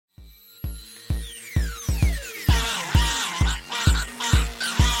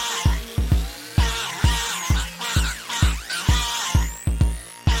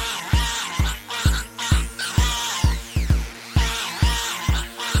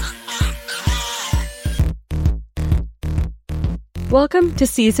Welcome to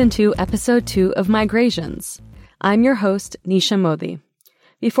Season 2, Episode 2 of Migrations. I'm your host, Nisha Modi.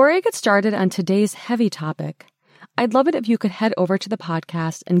 Before I get started on today's heavy topic, I'd love it if you could head over to the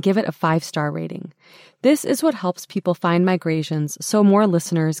podcast and give it a 5-star rating. This is what helps people find Migrations so more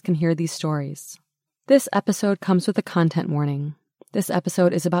listeners can hear these stories. This episode comes with a content warning. This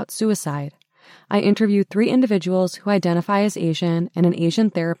episode is about suicide. I interviewed 3 individuals who identify as Asian and an Asian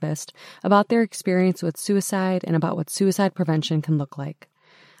therapist about their experience with suicide and about what suicide prevention can look like.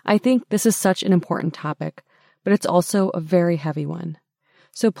 I think this is such an important topic, but it's also a very heavy one.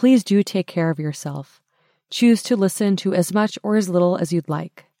 So please do take care of yourself. Choose to listen to as much or as little as you'd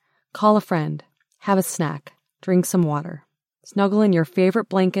like. Call a friend, have a snack, drink some water, snuggle in your favorite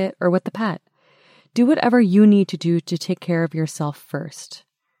blanket or with the pet. Do whatever you need to do to take care of yourself first.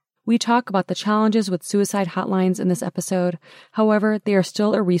 We talk about the challenges with suicide hotlines in this episode. However, they are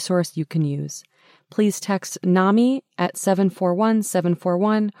still a resource you can use. Please text NAMI at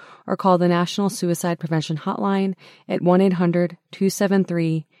 741-741 or call the National Suicide Prevention Hotline at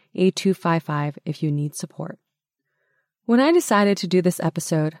 1-800-273-8255 if you need support. When I decided to do this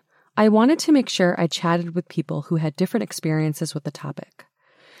episode, I wanted to make sure I chatted with people who had different experiences with the topic.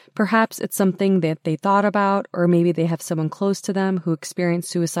 Perhaps it's something that they thought about, or maybe they have someone close to them who experienced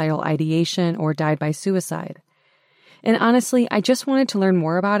suicidal ideation or died by suicide. And honestly, I just wanted to learn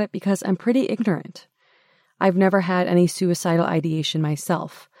more about it because I'm pretty ignorant. I've never had any suicidal ideation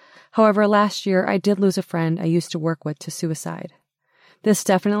myself. However, last year I did lose a friend I used to work with to suicide. This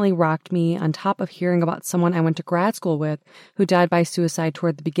definitely rocked me on top of hearing about someone I went to grad school with who died by suicide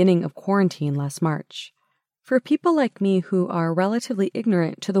toward the beginning of quarantine last March. For people like me who are relatively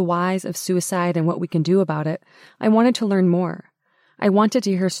ignorant to the whys of suicide and what we can do about it, I wanted to learn more. I wanted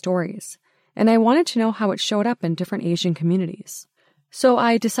to hear stories, and I wanted to know how it showed up in different Asian communities. So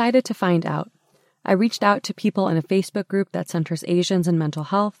I decided to find out. I reached out to people in a Facebook group that centers Asians and mental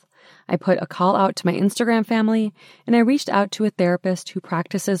health. I put a call out to my Instagram family, and I reached out to a therapist who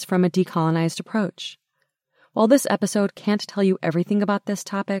practices from a decolonized approach. While this episode can't tell you everything about this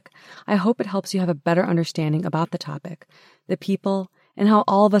topic, I hope it helps you have a better understanding about the topic, the people, and how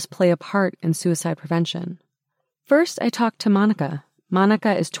all of us play a part in suicide prevention. First, I talked to Monica.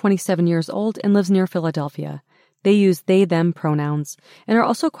 Monica is 27 years old and lives near Philadelphia. They use they/them pronouns and are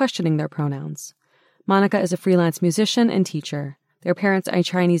also questioning their pronouns. Monica is a freelance musician and teacher. Their parents are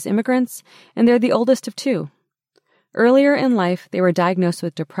Chinese immigrants, and they're the oldest of 2. Earlier in life, they were diagnosed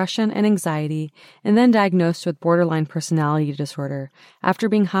with depression and anxiety, and then diagnosed with borderline personality disorder after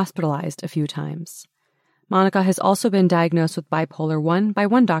being hospitalized a few times. Monica has also been diagnosed with bipolar 1 by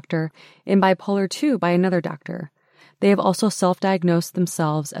one doctor and bipolar 2 by another doctor. They have also self-diagnosed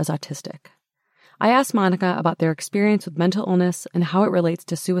themselves as autistic. I asked Monica about their experience with mental illness and how it relates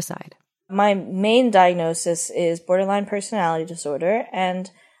to suicide. My main diagnosis is borderline personality disorder,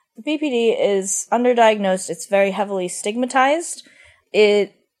 and the BPD is underdiagnosed. It's very heavily stigmatized.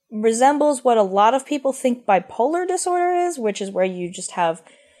 It resembles what a lot of people think bipolar disorder is, which is where you just have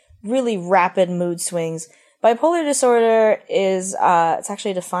really rapid mood swings. Bipolar disorder is, it's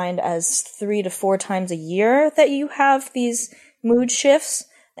actually defined as 3 to 4 times a year that you have these mood shifts,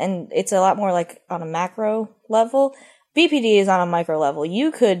 and it's a lot more like on a macro level. BPD is on a micro level.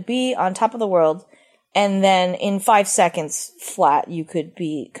 You could be on top of the world, and then in 5 seconds flat, you could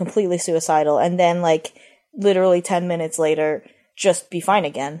be completely suicidal. And then literally 10 minutes later, just be fine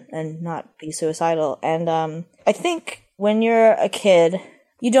again and not be suicidal. And I think when you're a kid,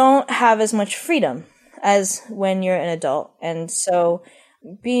 you don't have as much freedom as when you're an adult. And so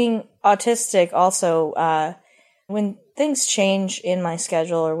being autistic also, when things change in my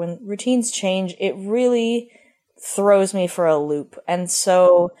schedule or when routines change, it really throws me for a loop. And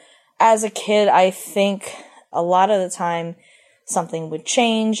so as a kid, I think a lot of the time something would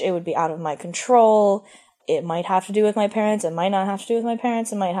change. It would be out of my control. It might have to do with my parents. It might not have to do with my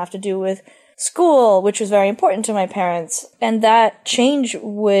parents. It might have to do with school, which was very important to my parents. And that change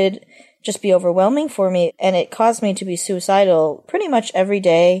would just be overwhelming for me. And it caused me to be suicidal pretty much every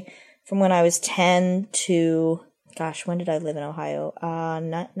day from when I was 10 to, when did I live in Ohio?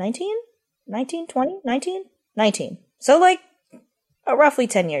 19? 19? 20? 19? 19. So roughly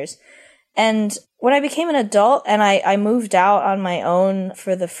 10 years. And when I became an adult and I moved out on my own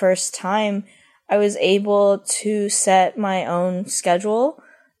for the first time, I was able to set my own schedule.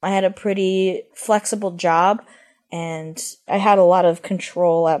 I had a pretty flexible job, and I had a lot of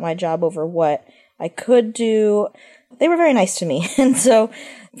control at my job over what I could do. They were very nice to me. And so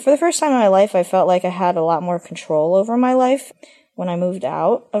for the first time in my life, I felt like I had a lot more control over my life when I moved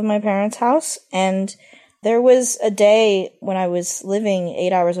out of my parents' house. And there was a day when I was living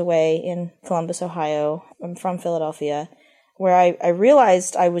 8 hours away in Columbus, Ohio. I'm from Philadelphia, where I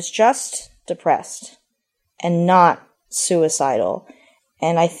realized I was just depressed and not suicidal.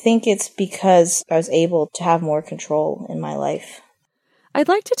 And I think it's because I was able to have more control in my life. I'd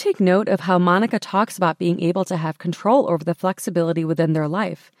like to take note of how Monica talks about being able to have control over the flexibility within their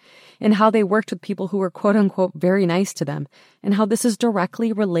life, and how they worked with people who were quote-unquote very nice to them, and how this is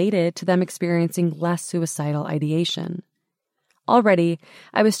directly related to them experiencing less suicidal ideation. Already,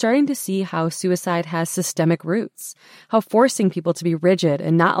 I was starting to see how suicide has systemic roots, how forcing people to be rigid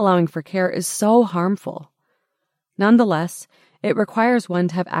and not allowing for care is so harmful. Nonetheless, it requires one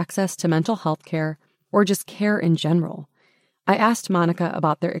to have access to mental health care or just care in general. I asked Monica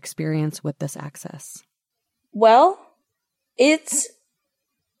about their experience with this access. Well, it's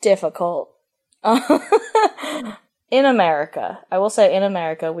difficult. In America, I will say in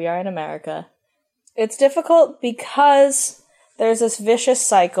America, we are in America. It's difficult because there's this vicious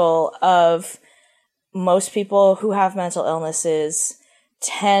cycle of most people who have mental illnesses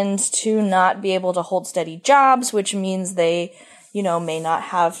tend to not be able to hold steady jobs, which means they, may not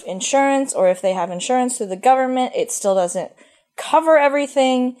have insurance, or if they have insurance through the government, it still doesn't cover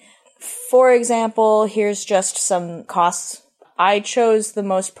everything. For example, here's just some costs. I chose the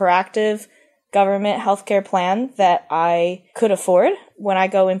most proactive government healthcare plan that I could afford. When I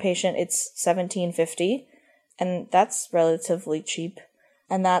go inpatient, it's $1,750, and that's relatively cheap.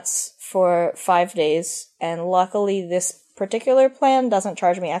 And that's for 5 days. And luckily, this particular plan doesn't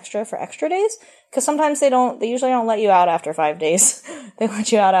charge me extra for extra days, because sometimes they usually don't let you out after 5 days. They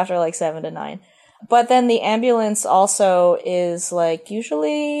let you out after like 7 to 9. But then the ambulance also is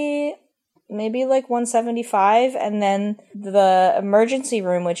usually maybe $175, and then the emergency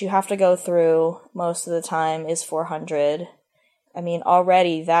room, which you have to go through most of the time, is $400. I mean,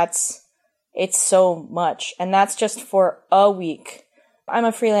 already it's so much, and that's just for a week. I'm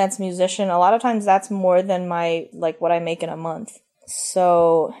a freelance musician. A lot of times that's more than my what I make in a month.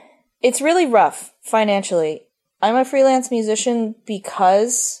 So it's really rough financially. I'm a freelance musician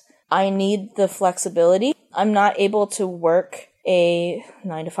because I need the flexibility. I'm not able to work a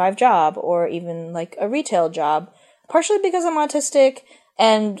 9-to-5 job or even a retail job, partially because I'm autistic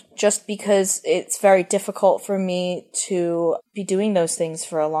and just because it's very difficult for me to be doing those things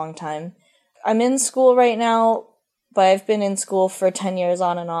for a long time. I'm in school right now, but I've been in school for 10 years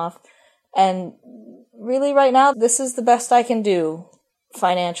on and off. And really right now, this is the best I can do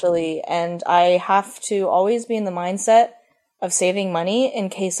financially. And I have to always be in the mindset of saving money in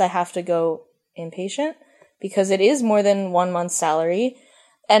case I have to go inpatient, because it is more than 1 month's salary.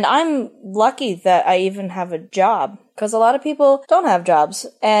 And I'm lucky that I even have a job, because a lot of people don't have jobs.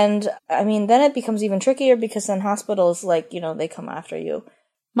 And I mean, then it becomes even trickier because then hospitals, they come after you.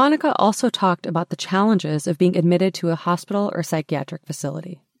 Monica also talked about the challenges of being admitted to a hospital or psychiatric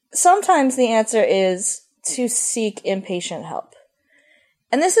facility. Sometimes the answer is to seek inpatient help.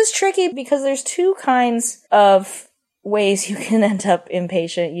 And this is tricky because there's two kinds of ways you can end up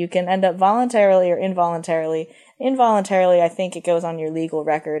inpatient. You can end up voluntarily or involuntarily. Involuntarily, I think it goes on your legal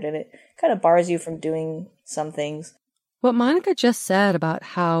record and it kind of bars you from doing some things. What Monica just said about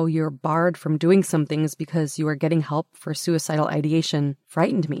how you're barred from doing some things because you are getting help for suicidal ideation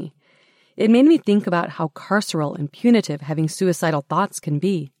frightened me. It made me think about how carceral and punitive having suicidal thoughts can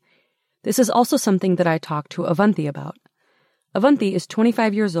be. This is also something that I talked to Avanti about. Avanti is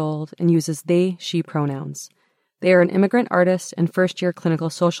 25 years old and uses they, she pronouns. They are an immigrant artist and first-year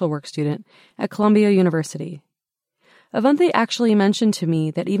clinical social work student at Columbia University. Avanti actually mentioned to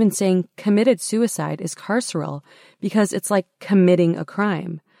me that even saying committed suicide is carceral because it's like committing a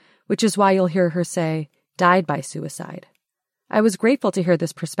crime, which is why you'll hear her say died by suicide. I was grateful to hear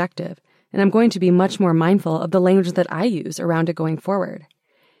this perspective, and I'm going to be much more mindful of the language that I use around it going forward.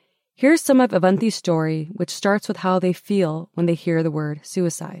 Here's some of Avanti's story, which starts with how they feel when they hear the word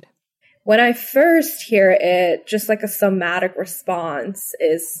suicide. When I first hear it, just a somatic response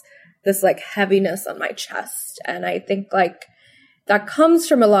is this heaviness on my chest. And I think that comes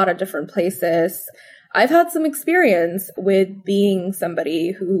from a lot of different places. I've had some experience with being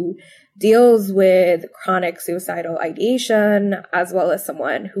somebody who deals with chronic suicidal ideation, as well as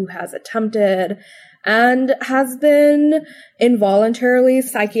someone who has attempted and has been involuntarily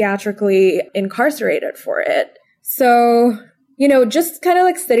psychiatrically incarcerated for it. So, just kind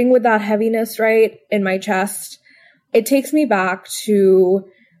of sitting with that heaviness, right, in my chest, it takes me back to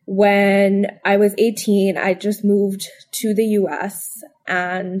when I was 18. I just moved to the US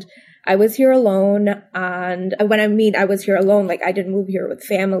and I was here alone. And when I was here alone, I didn't move here with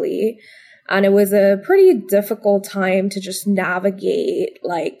family. And it was a pretty difficult time to just navigate,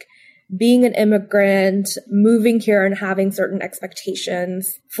 being an immigrant, moving here and having certain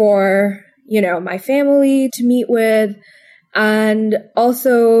expectations for, my family to meet with. And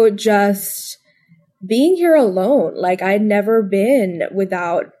also just being here alone. Like, I'd never been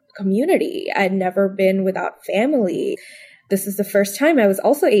without community. I'd never been without family. This is the first time. I was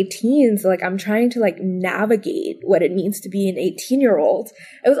also 18, so like I'm trying to like navigate what it means to be an 18-year-old.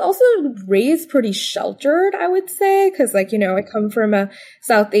 I was also raised pretty sheltered, I would say, because like, you know, I come from a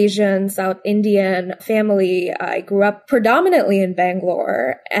South Asian, South Indian family. I grew up predominantly in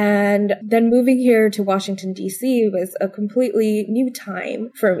Bangalore, and then moving here to Washington, D.C. was a completely new time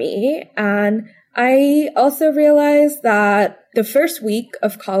for me. And I also realized that the first week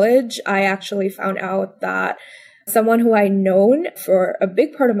of college, I actually found out that someone who I'd known for a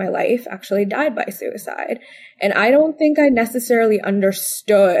big part of my life actually died by suicide. And I don't think I necessarily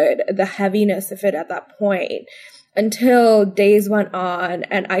understood the heaviness of it at that point until days went on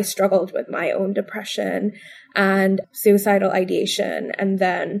and I struggled with my own depression and suicidal ideation. And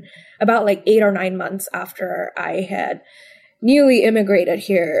then about like 8 or 9 months after I had newly immigrated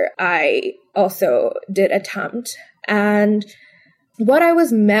here, I also did attempt. And what I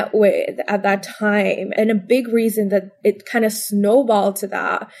was met with at that time, and a big reason that it kind of snowballed to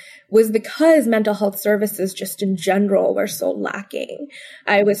that, was because mental health services just in general were so lacking.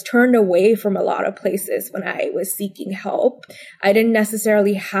 I was turned away from a lot of places when I was seeking help. I didn't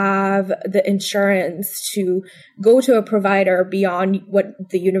necessarily have the insurance to go to a provider beyond what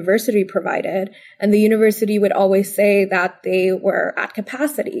the university provided. And the university would always say that they were at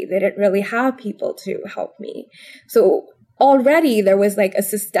capacity. They didn't really have people to help me. So already there was like a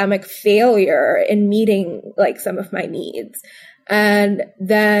systemic failure in meeting like some of my needs. And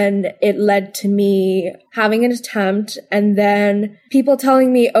then it led to me having an attempt and then people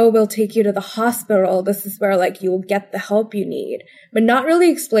telling me, oh, we'll take you to the hospital. This is where like you'll get the help you need, but not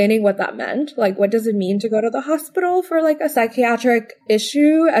really explaining what that meant. Like, what does it mean to go to the hospital for like a psychiatric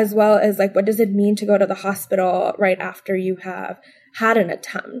issue, as well as like, what does it mean to go to the hospital right after you have had an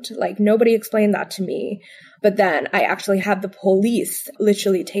attempt? Like, nobody explained that to me. But then I actually had the police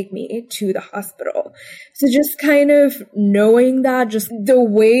literally take me to the hospital. So just kind of knowing that, just the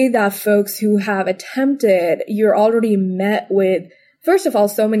way that folks who have attempted, you're already met with, first of all,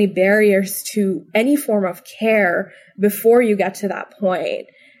 so many barriers to any form of care before you get to that point.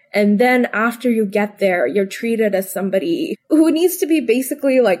 And then after you get there, you're treated as somebody who needs to be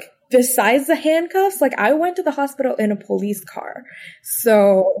basically like, besides the handcuffs, like I went to the hospital in a police car.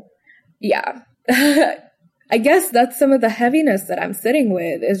 So yeah. I guess that's some of the heaviness that I'm sitting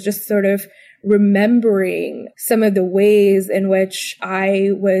with, is just sort of remembering some of the ways in which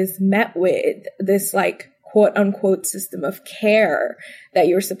I was met with this like quote unquote system of care that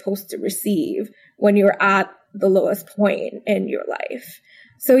you're supposed to receive when you're at the lowest point in your life.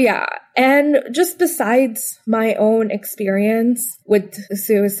 So yeah, and just besides my own experience with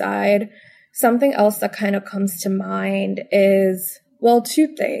suicide, something else that kind of comes to mind is, well,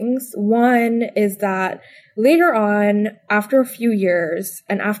 two things. One is that later on, after a few years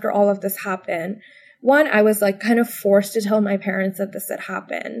and after all of this happened, one, I was like kind of forced to tell my parents that this had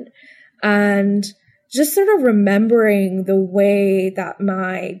happened. And just sort of remembering the way that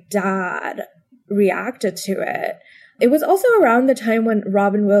my dad reacted to it. It was also around the time when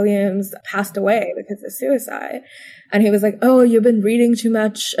Robin Williams passed away because of suicide. And he was like, oh, you've been reading too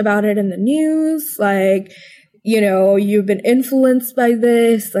much about it in the news. Like, you know, you've been influenced by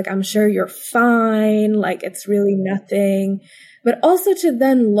this. Like, I'm sure you're fine. Like, it's really nothing. But also to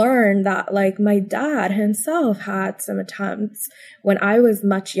then learn that, like, my dad himself had some attempts when I was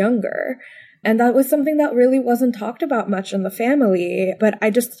much younger. And that was something that really wasn't talked about much in the family. But I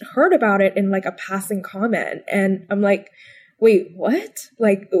just heard about it in, like, a passing comment. And I'm like, wait, what?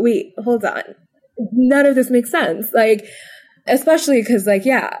 Like, wait, hold on. None of this makes sense. Like, especially because, like,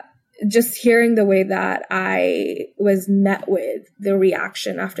 yeah, just hearing the way that I was met with the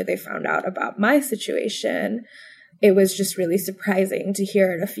reaction after they found out about my situation, it was just really surprising to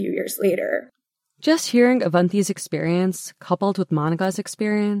hear it a few years later. Just hearing Avanti's experience, coupled with Monika's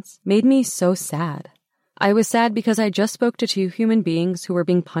experience, made me so sad. I was sad because I just spoke to two human beings who were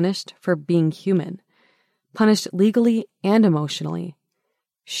being punished for being human, punished legally and emotionally,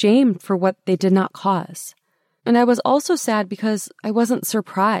 shamed for what they did not cause. And I was also sad because I wasn't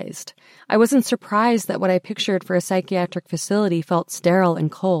surprised. I wasn't surprised that what I pictured for a psychiatric facility felt sterile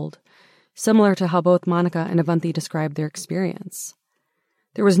and cold, similar to how both Monika and Avanti described their experience.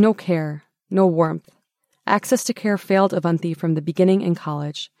 There was no care, no warmth. Access to care failed Avanti from the beginning in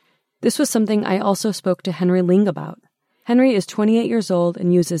college. This was something I also spoke to Henry Ling about. Henry is 28 years old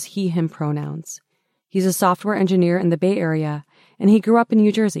and uses he/him pronouns. He's a software engineer in the Bay Area, and he grew up in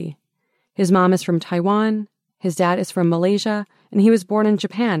New Jersey. His mom is from Taiwan. His dad is from Malaysia, and he was born in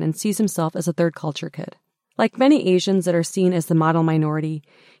Japan and sees himself as a third culture kid. Like many Asians that are seen as the model minority,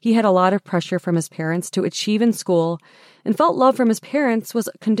 he had a lot of pressure from his parents to achieve in school and felt love from his parents was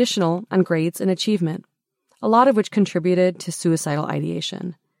conditional on grades and achievement, a lot of which contributed to suicidal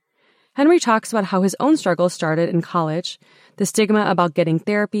ideation. Henry talks about how his own struggles started in college, the stigma about getting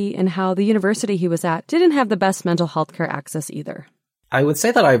therapy, and how the university he was at didn't have the best mental health care access either. I would say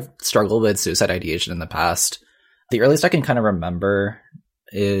that I've struggled with suicide ideation in the past. The earliest I can kind of remember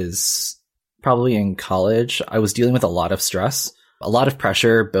is probably in college. I was dealing with a lot of stress, a lot of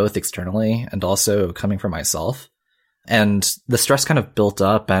pressure, both externally and also coming from myself. And the stress kind of built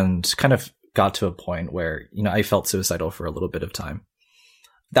up and kind of got to a point where, I felt suicidal for a little bit of time.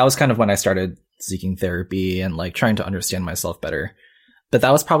 That was kind of when I started seeking therapy and like trying to understand myself better. But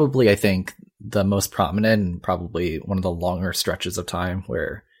that was probably, I think, the most prominent and probably one of the longer stretches of time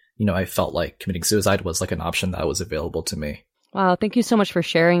where, I felt like committing suicide was like an option that was available to me. Wow, thank you so much for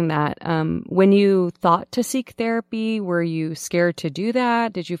sharing that. When you thought to seek therapy, were you scared to do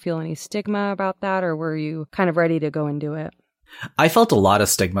that? Did you feel any stigma about that, or were you kind of ready to go and do it? I felt a lot of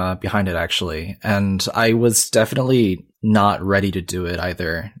stigma behind it, actually, and I was definitely not ready to do it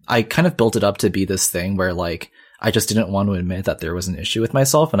either. I kind of built it up to be this thing where like I just didn't want to admit that there was an issue with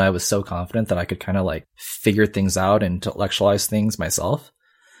myself, and I was so confident that I could kind of like figure things out and intellectualize things myself.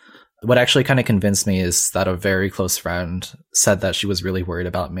 What actually kind of convinced me is that a very close friend said that she was really worried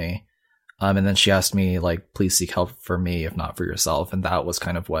about me. And then she asked me, like, please seek help for me, if not for yourself. And that was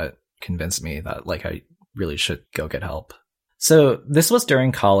kind of what convinced me that, like, I really should go get help. So this was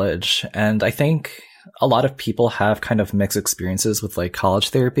during college. And I think a lot of people have kind of mixed experiences with, like, college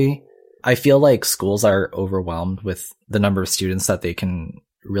therapy. I feel like schools are overwhelmed with the number of students that they can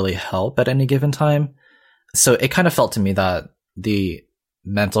really help at any given time. So it kind of felt to me that the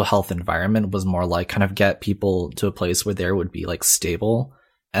mental health environment was more like kind of get people to a place where there would be like stable,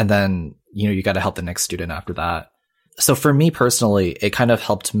 and then you got to help the next student after that. So for me personally, it kind of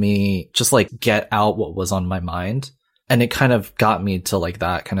helped me just like get out what was on my mind, and it kind of got me to like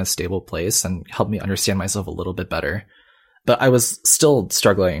that kind of stable place and helped me understand myself a little bit better. But I was still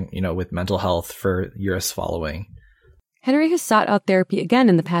struggling with mental health for years following. Henry has sought out therapy again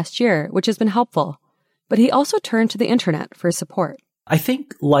in the past year, which has been helpful, but he also turned to the internet for support. I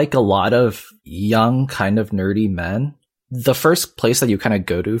think like a lot of young kind of nerdy men, the first place that you kind of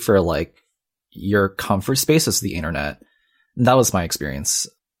go to for like your comfort space is the internet. And that was my experience.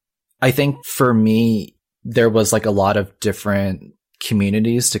 I think for me, there was like a lot of different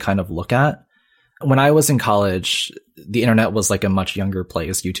communities to kind of look at. When I was in college, the internet was like a much younger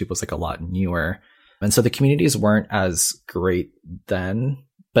place. YouTube was like a lot newer. And so the communities weren't as great then.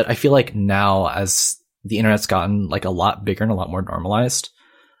 But I feel like now, as the internet's gotten like a lot bigger and a lot more normalized,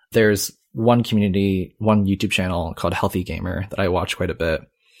 there's one community, one YouTube channel called Healthy Gamer that I watch quite a bit,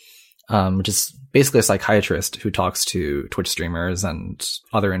 which is basically a psychiatrist who talks to Twitch streamers and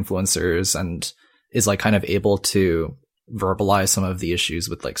other influencers and is like kind of able to verbalize some of the issues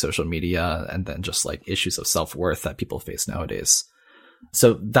with like social media and then just like issues of self-worth that people face nowadays.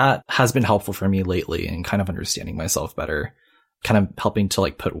 So that has been helpful for me lately in kind of understanding myself better, kind of helping to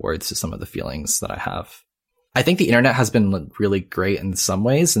like put words to some of the feelings that I have. I think the internet has been really great in some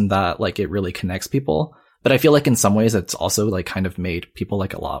ways in that like it really connects people. But I feel like in some ways it's also like kind of made people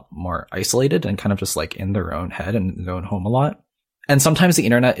like a lot more isolated and kind of just like in their own head and their own home a lot. And sometimes the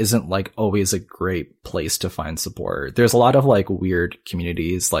internet isn't like always a great place to find support. There's a lot of like weird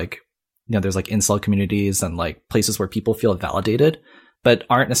communities, like, there's like incel communities and like places where people feel validated, but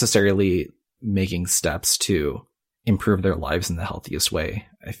aren't necessarily making steps to improve their lives in the healthiest way,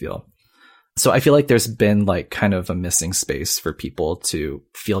 I feel. So I feel like there's been like kind of a missing space for people to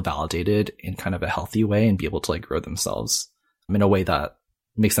feel validated in kind of a healthy way and be able to like grow themselves in a way that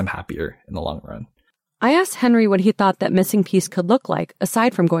makes them happier in the long run. I asked Henry what he thought that missing piece could look like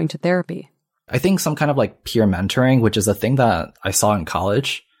aside from going to therapy. I think some kind of like peer mentoring, which is a thing that I saw in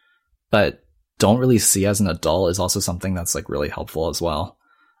college, but don't really see as an adult, is also something that's like really helpful as well.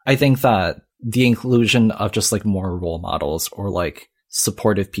 I think that the inclusion of just like more role models or like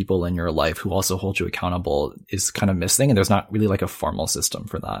supportive people in your life who also hold you accountable is kind of missing. And there's not really like a formal system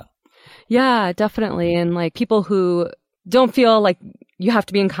for that. Yeah, definitely. And like people who don't feel like you have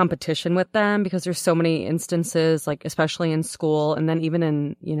to be in competition with them, because there's so many instances, like especially in school and then even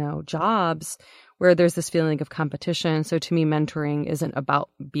in, jobs where there's this feeling of competition. So to me, mentoring isn't about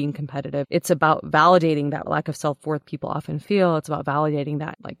being competitive. It's about validating that lack of self-worth people often feel. It's about validating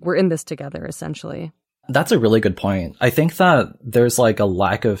that like we're in this together, essentially. That's a really good point. I think that there's like a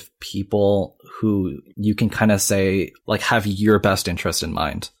lack of people who you can kind of say like have your best interest in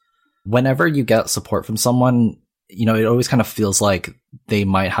mind. Whenever you get support from someone, you know, it always kind of feels like they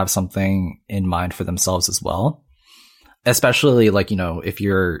might have something in mind for themselves as well. Especially like, you know, if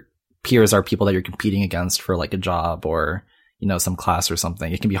your peers are people that you're competing against for like a job or, you know, some class or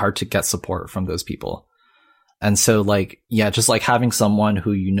something, it can be hard to get support from those people. And so like, yeah, just like having someone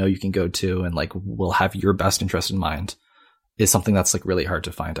who you know you can go to and like will have your best interest in mind is something that's like really hard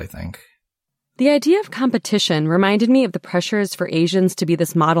to find, I think. The idea of competition reminded me of the pressures for Asians to be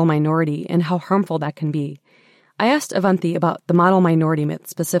this model minority and how harmful that can be. I asked Avanti about the model minority myth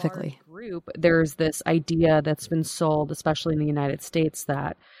specifically. Group, there's this idea that's been sold, especially in the United States,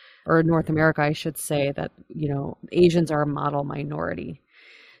 that, or North America, I should say, that, you know, Asians are a model minority.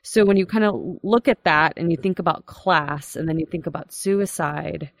 So when you kind of look at that and you think about class and then you think about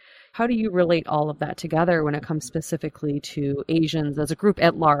suicide, how do you relate all of that together when it comes specifically to Asians as a group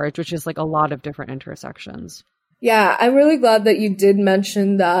at large, which is like a lot of different intersections? Yeah, I'm really glad that you did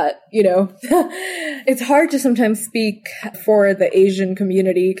mention that, you know, it's hard to sometimes speak for the Asian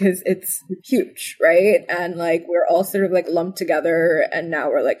community because it's huge, right? And like, we're all sort of like lumped together and now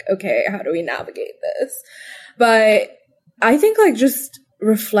we're like, okay, how do we navigate this? But I think like just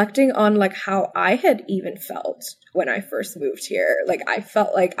reflecting on like how I had even felt when I first moved here, like I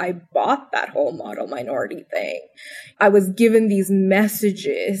felt like I bought that whole model minority thing. I was given these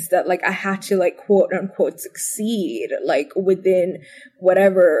messages that like I had to like quote unquote succeed like within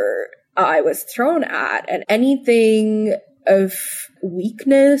whatever I was thrown at, and anything of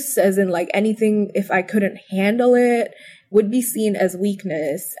weakness, as in like anything if I couldn't handle it would be seen as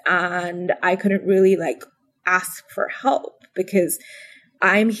weakness, and I couldn't really like ask for help because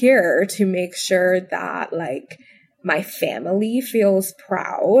I'm here to make sure that like my family feels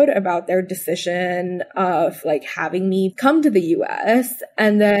proud about their decision of like having me come to the US.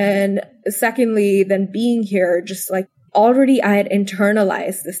 And then secondly, then being here, just like already I had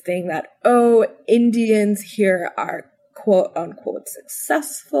internalized this thing that, oh, Indians here are quote unquote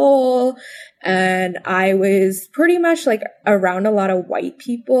successful. And I was pretty much like around a lot of white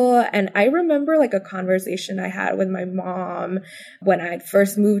people. And I remember like a conversation I had with my mom when I had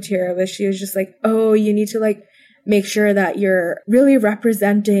first moved here, where she was just like, oh, you need to like make sure that you're really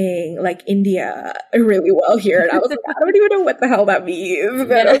representing like India really well here. And I was like, I don't even know what the hell that means.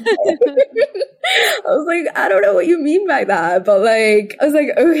 But I was like, I don't know what you mean by that. But like, I was like,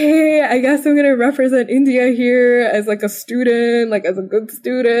 okay, I guess I'm going to represent India here as like a student, like as a good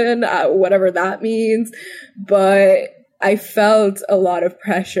student, whatever that means. But I felt a lot of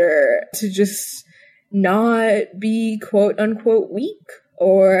pressure to just not be quote unquote weak,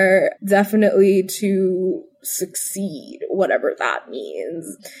 or definitely to succeed, whatever that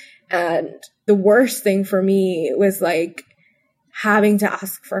means. And the worst thing for me was like having to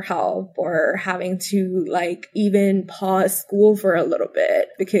ask for help or having to like even pause school for a little bit,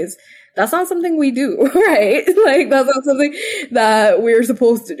 because that's not something we do, right? Like that's not something that we're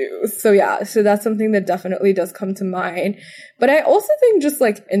supposed to do. So yeah, so that's something that definitely does come to mind. But I also think just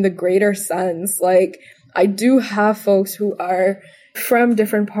like in the greater sense, like I do have folks who are from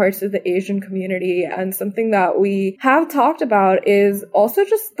different parts of the Asian community. And something that we have talked about is also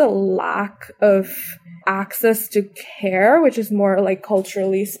just the lack of access to care, which is more like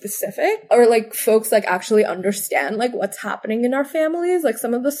culturally specific, or like folks like actually understand like what's happening in our families. Like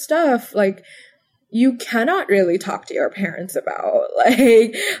some of the stuff, like you cannot really talk to your parents about.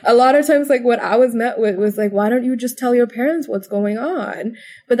 Like a lot of times, like what I was met with was like, why don't you just tell your parents what's going on?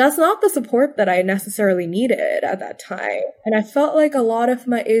 But that's not the support that I necessarily needed at that time. And I felt like a lot of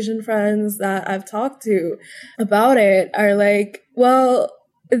my Asian friends that I've talked to about it are like, well,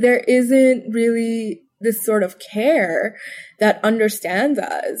 there isn't really this sort of care that understands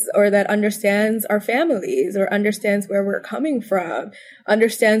us, or that understands our families, or understands where we're coming from,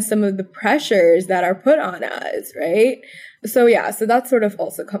 understands some of the pressures that are put on us, right? So yeah, so that sort of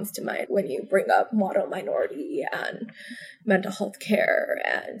also comes to mind when you bring up model minority and mental health care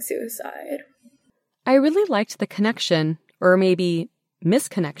and suicide. I really liked the connection, or maybe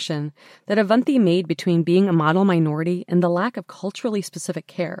misconnection, that Avanti made between being a model minority and the lack of culturally specific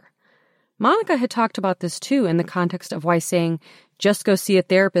care. Monica had talked about this too in the context of why saying, just go see a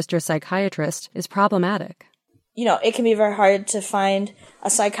therapist or psychiatrist is problematic. You know, it can be very hard to find a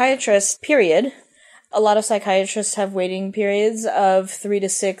psychiatrist, period. A lot of psychiatrists have waiting periods of 3 to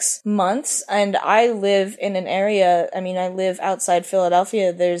 6 months. And I live in an area, I mean, I live outside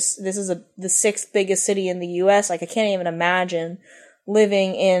Philadelphia. This is the 6th biggest city in the US. Like, I can't even imagine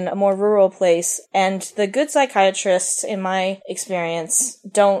living in a more rural place. And the good psychiatrists, in my experience,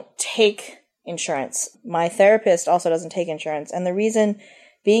 don't take insurance. My therapist also doesn't take insurance. And the reason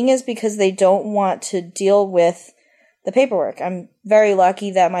being is because they don't want to deal with the paperwork. I'm very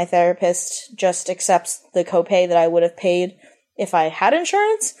lucky that my therapist just accepts the copay that I would have paid if I had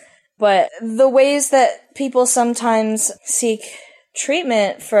insurance. But the ways that people sometimes seek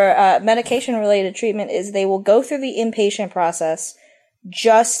treatment for medication-related treatment is they will go through the inpatient process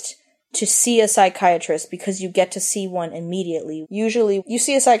just to see a psychiatrist because you get to see one immediately. Usually, you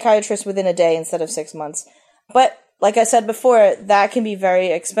see a psychiatrist within a day instead of 6 months. But like I said before, that can be very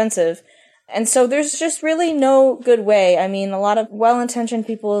expensive. And so there's just really no good way. I mean, a lot of well-intentioned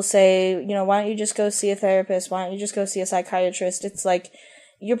people say, you know, why don't you just go see a therapist? Why don't you just go see a psychiatrist? It's like,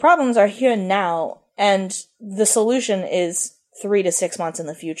 your problems are here now, and the solution is 3 to 6 months in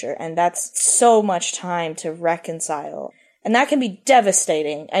the future. And that's so much time to reconcile. And that can be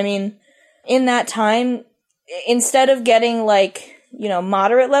devastating. I mean, in that time, instead of getting like, you know,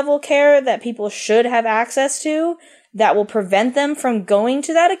 moderate level care that people should have access to that will prevent them from going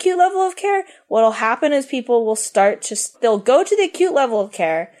to that acute level of care, what'll happen is people will they'll go to the acute level of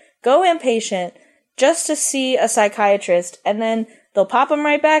care, go inpatient just to see a psychiatrist, and then they'll pop them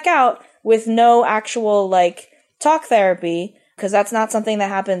right back out with no actual like talk therapy, because that's not something that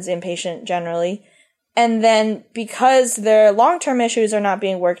happens inpatient generally. And then because their long-term issues are not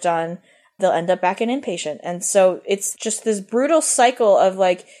being worked on, they'll end up back in inpatient. And so it's just this brutal cycle of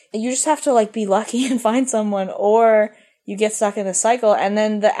like, you just have to like be lucky and find someone, or you get stuck in a cycle. And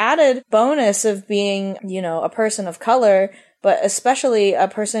then the added bonus of being, you know, a person of color, but especially a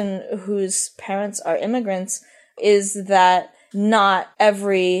person whose parents are immigrants, is that not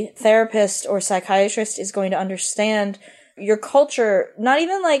every therapist or psychiatrist is going to understand your culture, not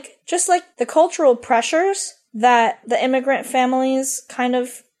even like, just like the cultural pressures that the immigrant families kind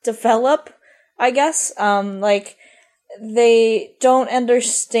of develop, I guess. Like, they don't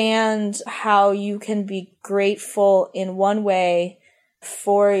understand how you can be grateful in one way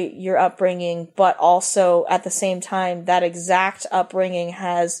for your upbringing, but also at the same time, that exact upbringing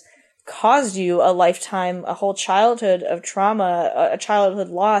has caused you a lifetime, a whole childhood of trauma, a childhood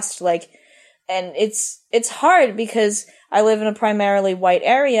lost, like, and it's hard because I live in a primarily white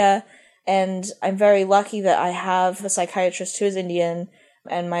area, and I'm very lucky that I have a psychiatrist who is Indian,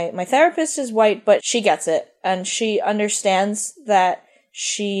 and my therapist is white, but she gets it, and she understands that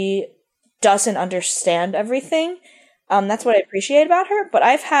she doesn't understand everything. That's what I appreciate about her.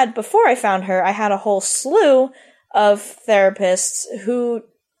 But before I found her, I had a whole slew of therapists who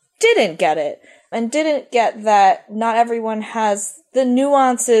didn't get it, and didn't get that not everyone has the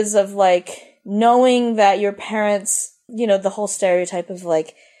nuances of like knowing that your parents, you know, the whole stereotype of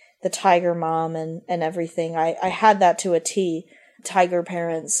like the tiger mom and everything. I had that to a T, tiger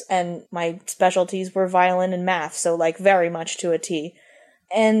parents, and my specialties were violin and math, so like very much to a T.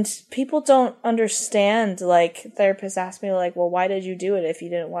 And people don't understand, like, therapists ask me like, well, why did you do it if you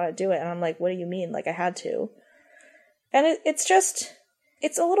didn't want to do it? And I'm like, what do you mean? Like, I had to. And it's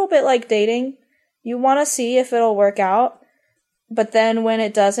a little bit like dating. You want to see if it'll work out, but then when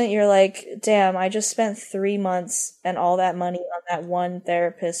it doesn't, you're like, damn, I just spent 3 months and all that money on that one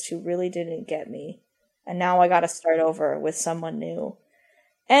therapist who really didn't get me. And now I gotta start over with someone new.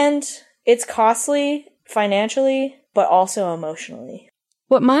 And it's costly financially, but also emotionally.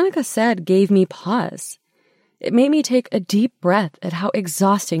 What Monica said gave me pause. It made me take a deep breath at how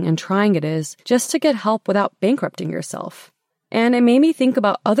exhausting and trying it is just to get help without bankrupting yourself. And it made me think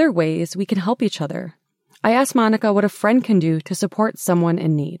about other ways we can help each other. I asked Monica what a friend can do to support someone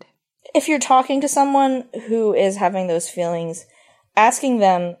in need. If you're talking to someone who is having those feelings, asking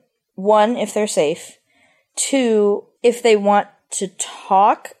them, 1, if they're safe, 2, if they want to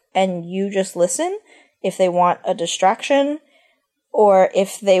talk and you just listen, if they want a distraction, or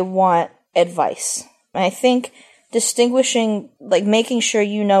if they want advice. And I think distinguishing, like making sure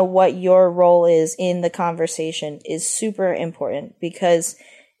you know what your role is in the conversation is super important, because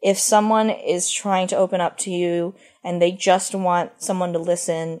if someone is trying to open up to you and they just want someone to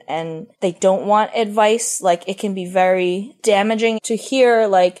listen and they don't want advice, like it can be very damaging to hear,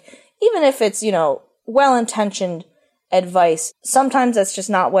 like, even if it's, you know, well-intentioned advice, sometimes that's just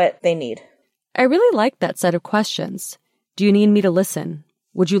not what they need. I really like that set of questions. Do you need me to listen?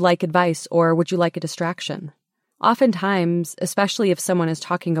 Would you like advice, or would you like a distraction? Oftentimes, especially if someone is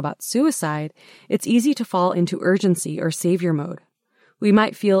talking about suicide, it's easy to fall into urgency or savior mode. We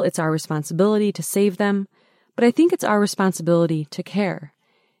might feel it's our responsibility to save them, but I think it's our responsibility to care.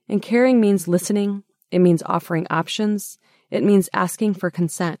 And caring means listening, it means offering options, it means asking for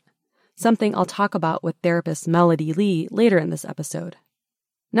consent, something I'll talk about with therapist Melody Lee later in this episode.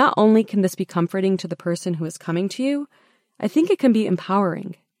 Not only can this be comforting to the person who is coming to you, I think it can be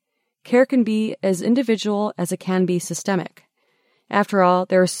empowering. Care can be as individual as it can be systemic. After all,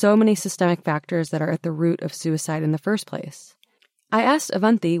 there are so many systemic factors that are at the root of suicide in the first place. I asked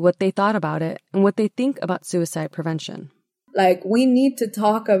Avanti what they thought about it and what they think about suicide prevention. Like, we need to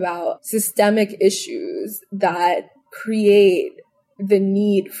talk about systemic issues that create the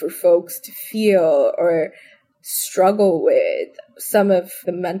need for folks to feel or struggle with some of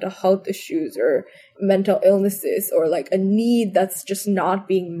the mental health issues or mental illnesses, or like a need that's just not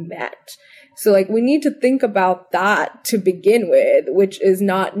being met. So like, we need to think about that to begin with, which is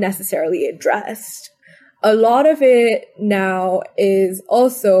not necessarily addressed. A lot of it now is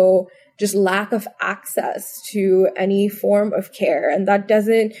also just lack of access to any form of care. And that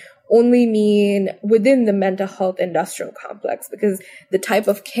doesn't only mean within the mental health industrial complex, because the type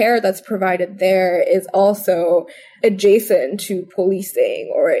of care that's provided there is also adjacent to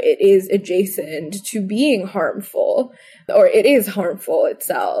policing, or it is adjacent to being harmful, or it is harmful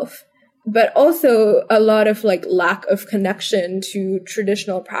itself. But also a lot of like lack of connection to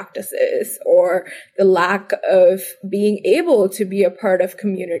traditional practices, or the lack of being able to be a part of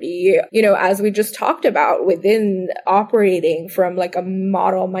community, you know, as we just talked about, within operating from like a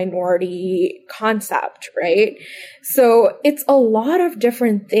model minority concept, right? So it's a lot of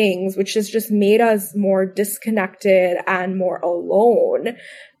different things, which has just made us more disconnected and more alone.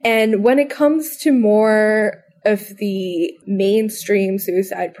 And when it comes to more of the mainstream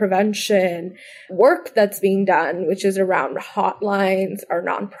suicide prevention work that's being done, which is around hotlines or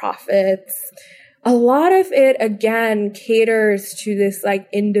nonprofits, a lot of it, again, caters to this like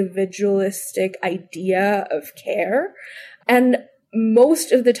individualistic idea of care. And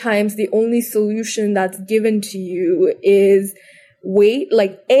most of the times, the only solution that's given to you is wait,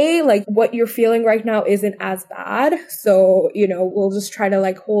 like what you're feeling right now isn't as bad. So, you know, we'll just try to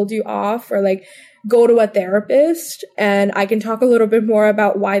like hold you off, or like go to a therapist. And I can talk a little bit more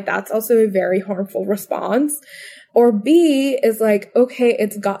about why that's also a very harmful response. Or B is like, okay,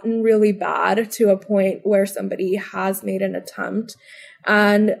 it's gotten really bad to a point where somebody has made an attempt,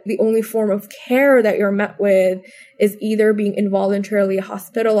 and the only form of care that you're met with is either being involuntarily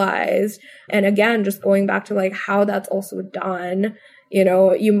hospitalized. And again, just going back to like how that's also done, you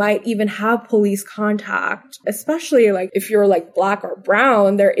know, you might even have police contact, especially like if you're like Black or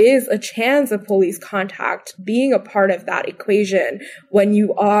brown, there is a chance of police contact being a part of that equation when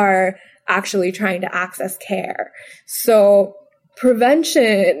you are actually trying to access care. So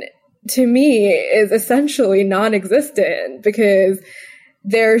prevention to me is essentially non-existent, because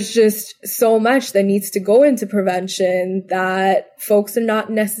there's just so much that needs to go into prevention that folks are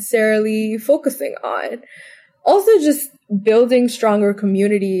not necessarily focusing on. Also, just building stronger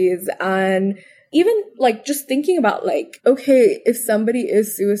communities, and even like just thinking about like, okay, if somebody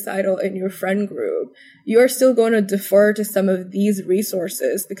is suicidal in your friend group, you are still going to defer to some of these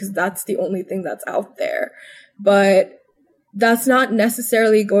resources because that's the only thing that's out there. But that's not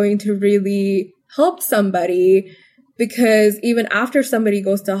necessarily going to really help somebody, because even after somebody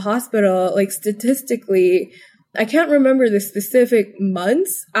goes to a hospital, like statistically, I can't remember the specific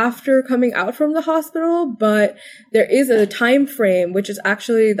months after coming out from the hospital, but there is a time frame which is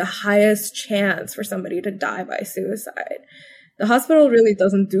actually the highest chance for somebody to die by suicide. The hospital really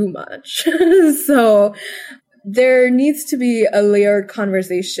doesn't do much. So there needs to be a layered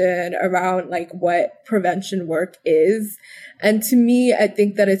conversation around like what prevention work is. And to me, I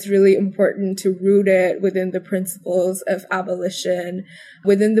think that it's really important to root it within the principles of abolition,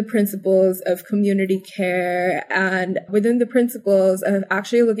 within the principles of community care, and within the principles of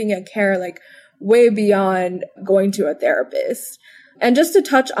actually looking at care like way beyond going to a therapist. And just to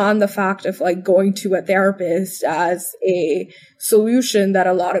touch on the fact of like going to a therapist as a solution that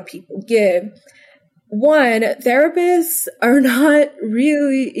a lot of people give. One, therapists are not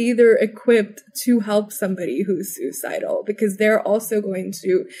really either equipped to help somebody who's suicidal, because they're also going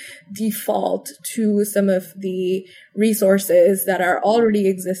to default to some of the resources that are already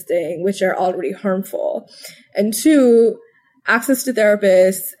existing, which are already harmful. And two, access to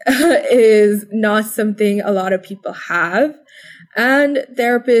therapists is not something a lot of people have. And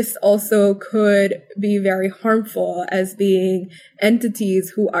therapists also could be very harmful as being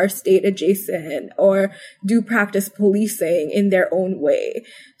entities who are state adjacent or do practice policing in their own way.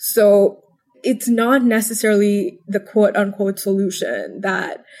 So it's not necessarily the quote unquote solution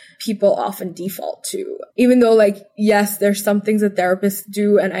that people often default to. Even though like, yes, there's some things that therapists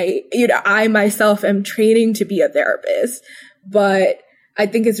do. And I myself am training to be a therapist, but I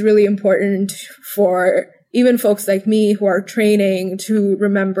think it's really important for even folks like me who are training to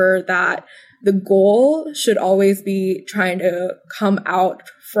remember that the goal should always be trying to come out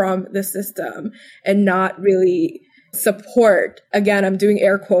from the system and not really support. Again, I'm doing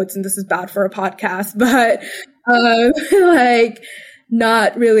air quotes and this is bad for a podcast, but like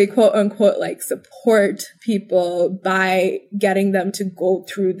not really quote unquote like support people by getting them to go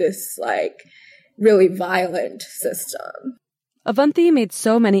through this like really violent system. Avanti made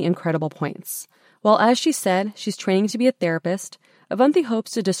so many incredible points. While, as she said, she's training to be a therapist, Avanti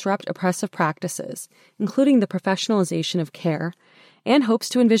hopes to disrupt oppressive practices, including the professionalization of care, and hopes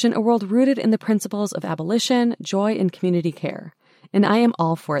to envision a world rooted in the principles of abolition, joy, and community care. And I am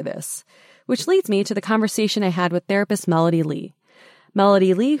all for this. Which leads me to the conversation I had with therapist Melody Lee.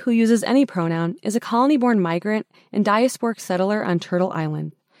 Melody Lee, who uses any pronoun, is a colony-born migrant and diasporic settler on Turtle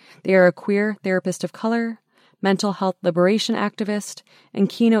Island. They are a queer therapist of color, mental health liberation activist, and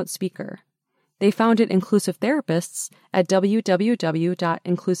keynote speaker. They founded Inclusive Therapists at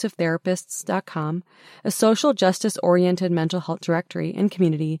www.inclusivetherapists.com, a social justice-oriented mental health directory and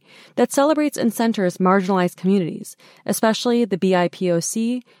community that celebrates and centers marginalized communities, especially the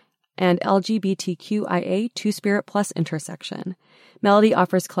BIPOC and LGBTQIA Two-Spirit Plus intersection. Melody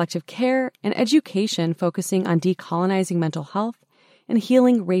offers collective care and education focusing on decolonizing mental health and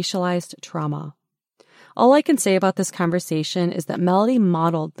healing racialized trauma. All I can say about this conversation is that Melody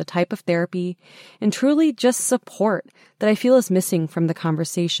modeled the type of therapy and truly just support that I feel is missing from the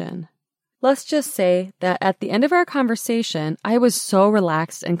conversation. Let's just say that at the end of our conversation, I was so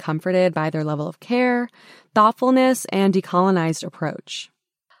relaxed and comforted by their level of care, thoughtfulness, and decolonized approach.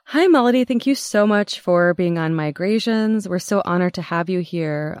 Hi, Melody. Thank you so much for being on Migrations. We're so honored to have you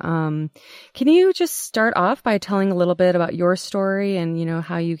here. Can you just start off by telling a little bit about your story and,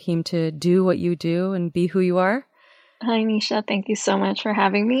 how you came to do what you do and be who you are? Hi, Nisha. Thank you so much for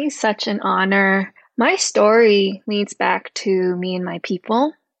having me. Such an honor. My story leads back to me and my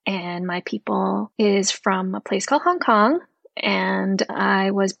people. And my people is from a place called Hong Kong. And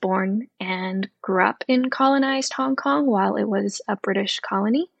I was born and grew up in colonized Hong Kong while it was a British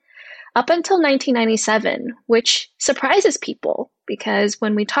colony up until 1997, which surprises people because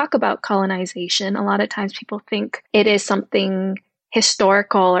when we talk about colonization, a lot of times people think it is something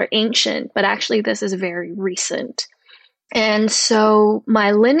historical or ancient, but actually this is very recent. And so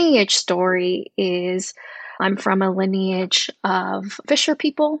my lineage story is I'm from a lineage of fisher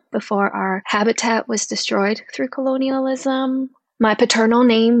people before our habitat was destroyed through colonialism. My paternal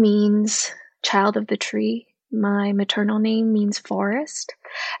name means child of the tree. My maternal name means forest.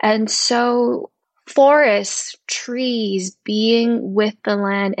 And so forests, trees, being with the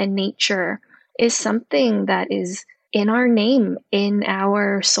land and nature is something that is in our name, in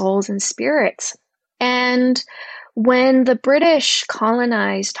our souls and spirits. And when the British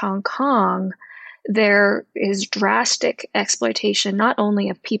colonized Hong Kong, there is drastic exploitation, not only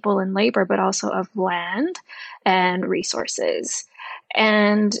of people and labor, but also of land and resources.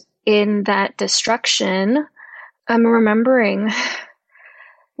 And in that destruction, I'm remembering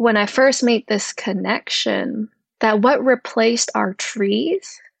when I first made this connection that what replaced our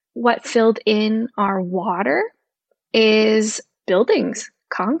trees, what filled in our water is buildings,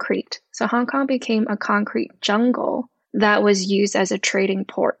 concrete. So Hong Kong became a concrete jungle that was used as a trading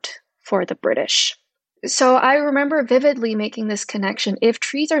port for the British. So I remember vividly making this connection. If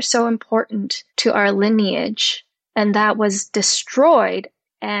trees are so important to our lineage and that was destroyed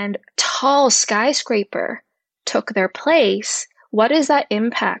and tall skyscraper took their place, what is that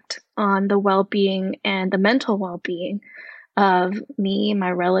impact on the well-being and the mental well-being of me, my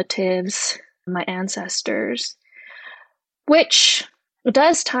relatives, my ancestors? Which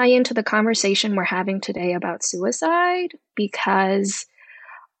does tie into the conversation we're having today about suicide, because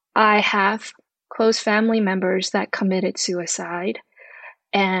I have close family members that committed suicide.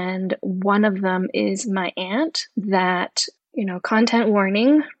 And one of them is my aunt that, content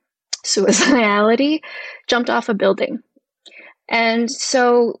warning, suicidality, jumped off a building. And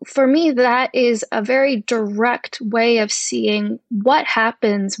so for me, that is a very direct way of seeing what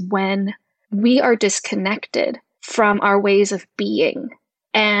happens when we are disconnected from our ways of being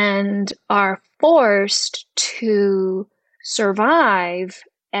and are forced to survive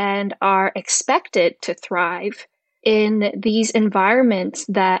and are expected to thrive in these environments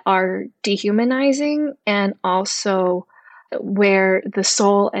that are dehumanizing and also where the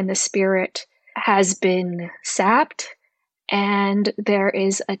soul and the spirit has been sapped and there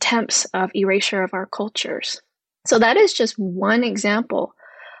is attempts of erasure of our cultures. So that is just one example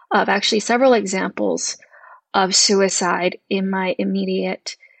of actually several examples of suicide in my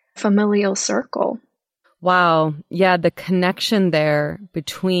immediate familial circle. Wow. Yeah, the connection there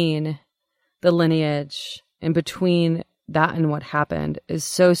between the lineage and between that and what happened is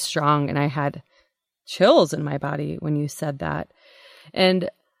so strong. And I had chills in my body when you said that. And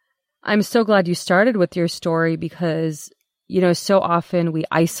I'm so glad you started with your story because, so often we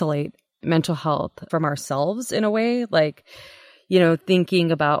isolate mental health from ourselves in a way, like,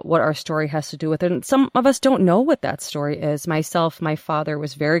 thinking about what our story has to do with it. And some of us don't know what that story is. Myself, my father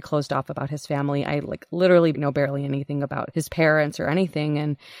was very closed off about his family. I literally know barely anything about his parents or anything.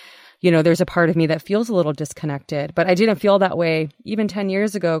 And, there's a part of me that feels a little disconnected, but I didn't feel that way even 10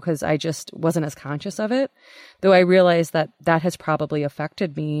 years ago because I just wasn't as conscious of it. Though I realized that has probably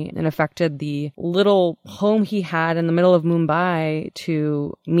affected me and affected the little home he had in the middle of Mumbai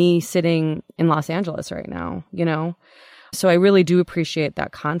to me sitting in Los Angeles right now, So I really do appreciate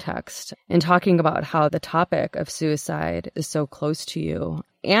that context and talking about how the topic of suicide is so close to you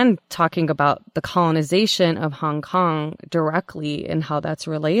and talking about the colonization of Hong Kong directly and how that's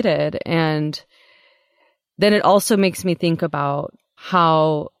related. And then it also makes me think about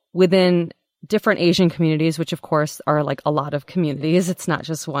how within different Asian communities, which of course are like a lot of communities, it's not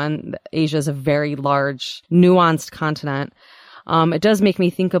just one. Asia is a very large, nuanced continent. It does make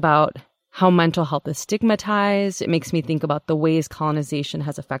me think about how mental health is stigmatized. It makes me think about the ways colonization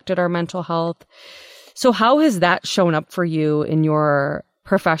has affected our mental health. So how has that shown up for you in your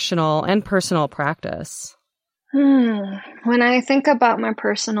professional and personal practice? When I think about my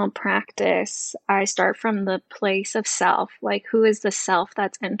personal practice, I start from the place of self, like who is the self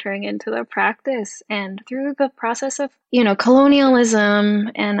that's entering into the practice? And through the process of,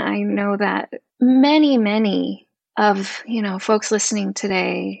 colonialism, and I know that many of, folks listening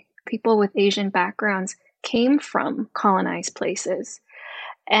today, people with Asian backgrounds came from colonized places.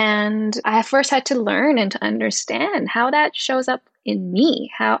 And I first had to learn and to understand how that shows up in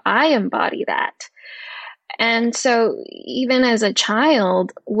me, how I embody that. And so even as a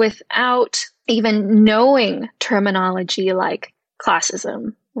child, without even knowing terminology like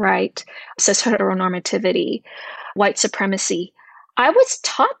classism, right, cis heteronormativity, white supremacy, I was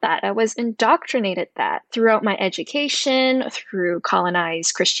taught that. I was indoctrinated that throughout my education, through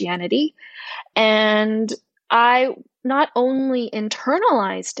colonized Christianity. And I not only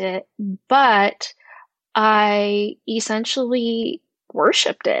internalized it, but I essentially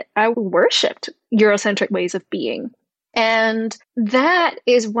worshipped it. I worshipped Eurocentric ways of being. And that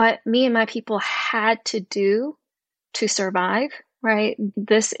is what me and my people had to do to survive, right?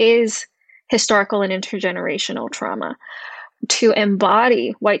 This is historical and intergenerational trauma. To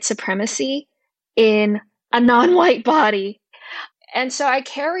embody white supremacy in a non-white body. And so I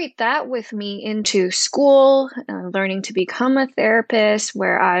carried that with me into school, learning to become a therapist,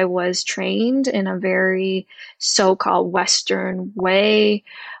 where I was trained in a very so-called Western way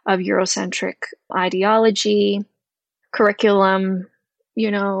of Eurocentric ideology, curriculum,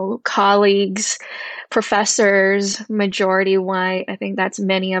 colleagues, professors, majority white. I think that's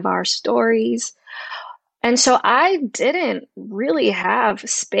many of our stories. And so I didn't really have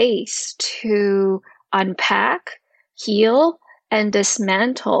space to unpack, heal, and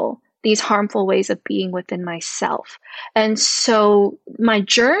dismantle these harmful ways of being within myself. And so my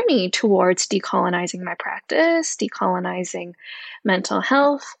journey towards decolonizing my practice, decolonizing mental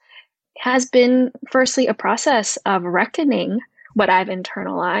health, has been firstly a process of reckoning what I've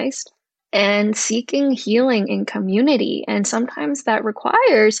internalized and seeking healing in community. And sometimes that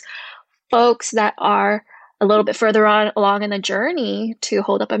requires folks that are a little bit further on along in the journey to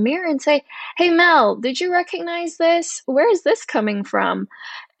hold up a mirror and say, hey, Mel, did you recognize this? Where is this coming from?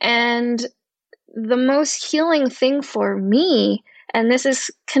 And the most healing thing for me, and this is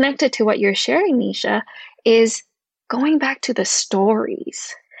connected to what you're sharing, Nisha, is going back to the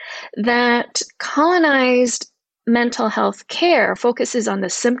stories. That colonized mental health care focuses on the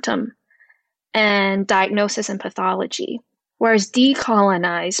symptom and diagnosis and pathology, whereas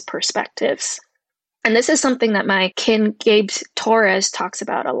decolonized perspectives, and this is something that my kin Gabe Torres talks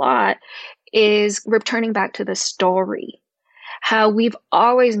about a lot, is returning back to the story. How we've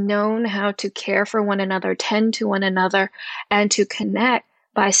always known how to care for one another, tend to one another, and to connect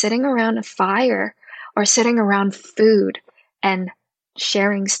by sitting around a fire or sitting around food and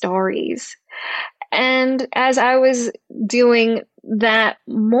sharing stories. And as I was doing that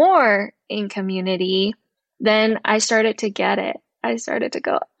more in community, then I started to get it. I started to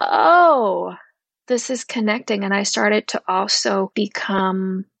go, oh, this is connecting. And I started to also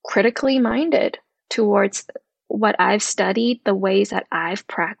become critically minded towards what I've studied, the ways that I've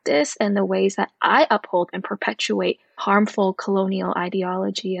practiced, and the ways that I uphold and perpetuate harmful colonial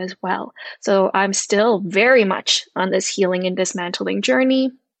ideology as well. So I'm still very much on this healing and dismantling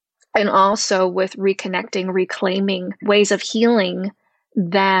journey, and also with reconnecting, reclaiming ways of healing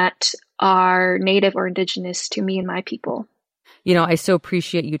that are native or indigenous to me and my people. I so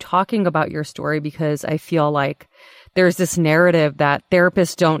appreciate you talking about your story, because I feel like there's this narrative that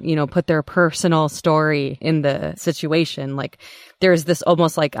therapists don't, put their personal story in the situation. Like there's this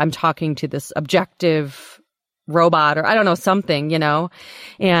almost like I'm talking to this objective robot or I don't know, something,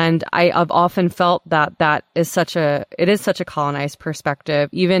 and I've often felt that it is such a colonized perspective.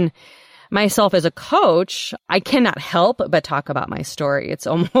 Even myself as a coach, I cannot help but talk about my story. It's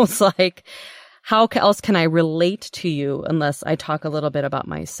almost like, how else can I relate to you unless I talk a little bit about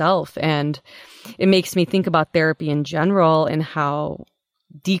myself? And it makes me think about therapy in general and how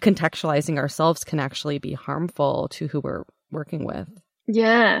decontextualizing ourselves can actually be harmful to who we're working with.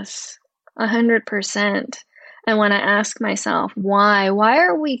 Yes, 100%. And when I ask myself, why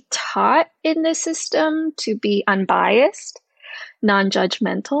are we taught in this system to be unbiased,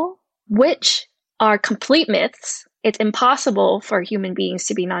 non-judgmental, which are complete myths? It's impossible for human beings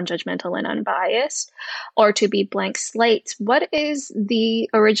to be non-judgmental and unbiased or to be blank slates. What is the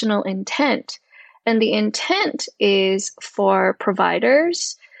original intent? And the intent is for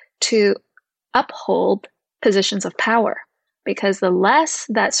providers to uphold positions of power, because the less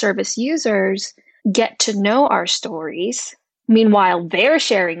that service users get to know our stories, meanwhile they're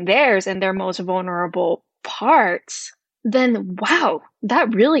sharing theirs and their most vulnerable parts, then wow,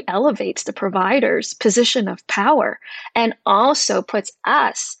 that really elevates the provider's position of power and also puts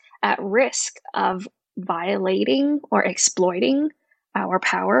us at risk of violating or exploiting our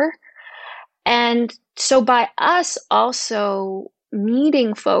power. And so by us also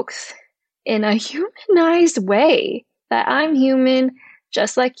meeting folks in a humanized way, that I'm human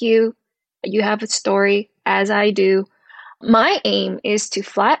just like you have a story as I do, my aim is to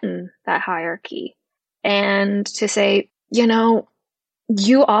flatten that hierarchy and to say,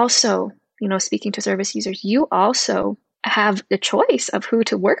 you also, speaking to service users, you also have the choice of who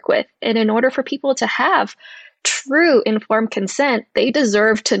to work with. And in order for people to have true informed consent, they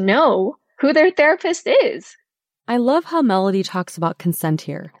deserve to know who their therapist is. I love how Melody talks about consent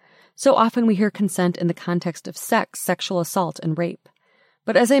here. So often we hear consent in the context of sex, sexual assault, and rape.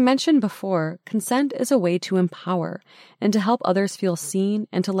 But as I mentioned before, consent is a way to empower and to help others feel seen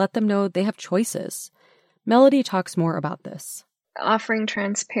and to let them know they have choices. Melody talks more about this. Offering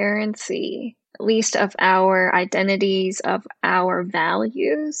transparency, at least of our identities, of our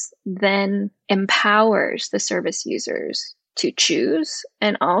values, then empowers the service users to choose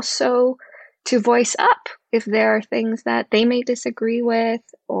and also to voice up if there are things that they may disagree with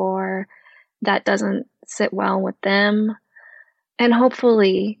or that doesn't sit well with them. And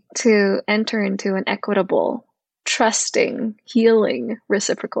hopefully to enter into an equitable, trusting, healing,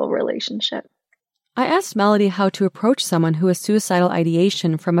 reciprocal relationship. I asked Melody how to approach someone who has suicidal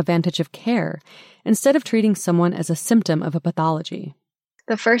ideation from a vantage of care, instead of treating someone as a symptom of a pathology.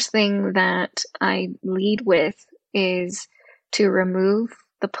 The first thing that I lead with is to remove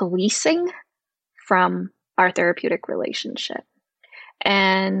the policing from our therapeutic relationship.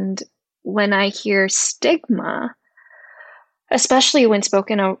 And when I hear stigma, especially when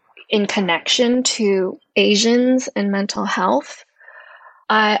spoken of in connection to Asians and mental health,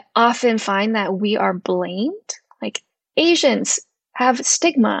 I often find that we are blamed. Like, Asians have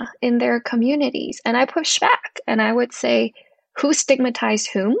stigma in their communities. And I push back and I would say, who stigmatized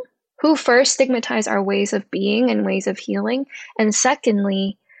whom? Who first stigmatized our ways of being and ways of healing? And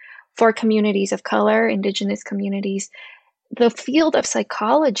secondly, for communities of color, Indigenous communities, the field of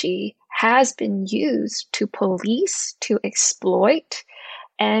psychology has been used to police, to exploit,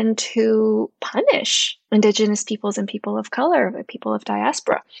 and to punish Indigenous peoples and people of color, people of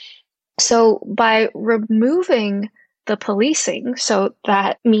diaspora. So by removing the policing, so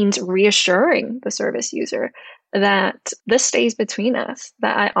that means reassuring the service user that this stays between us,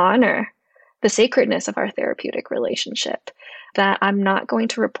 that I honor the sacredness of our therapeutic relationship, that I'm not going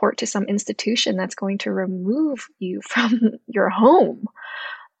to report to some institution that's going to remove you from your home,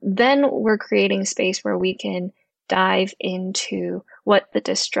 then we're creating space where we can dive into what the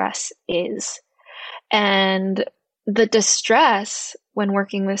distress is. And the distress, when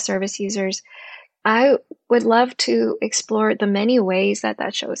working with service users, I would love to explore the many ways that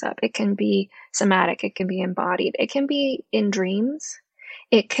that shows up. It can be somatic, it can be embodied, it can be in dreams,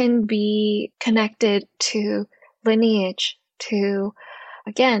 it can be connected to lineage, to,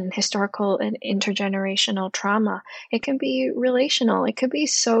 again, historical and intergenerational trauma. It can be relational. It could be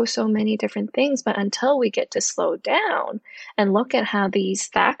so many different things. But until we get to slow down and look at how these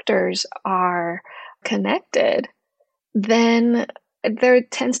factors are connected, then there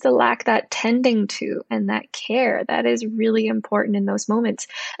tends to lack that tending to and that care that is really important in those moments.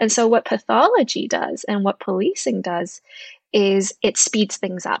 And so what pathology does and what policing does is it speeds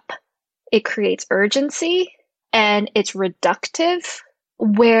things up. It creates urgency and it's reductive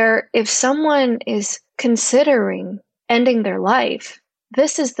where if someone is considering ending their life,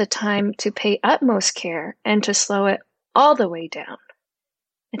 this is the time to pay utmost care and to slow it all the way down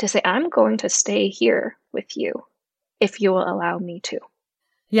and to say, I'm going to stay here with you if you will allow me to.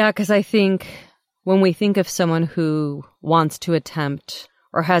 Yeah, because I think when we think of someone who wants to attempt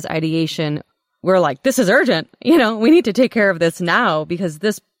or has ideation, we're like, this is urgent. You know, we need to take care of this now because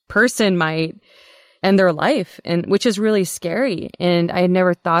this person might end their life, and which is really scary. And I had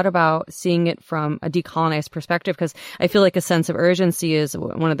never thought about seeing it from a decolonized perspective because I feel like a sense of urgency is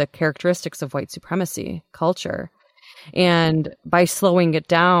one of the characteristics of white supremacy culture. And by slowing it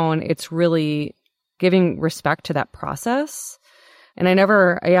down, it's really giving respect to that process. And I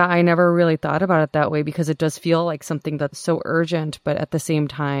never really thought about it that way because it does feel like something that's so urgent, but at the same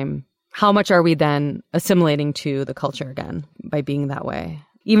time, how much are we then assimilating to the culture again by being that way?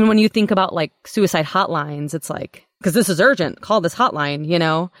 Even when you think about like suicide hotlines, it's like, because this is urgent, call this hotline, you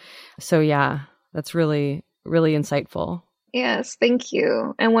know? So yeah, that's really, really insightful. Yes, thank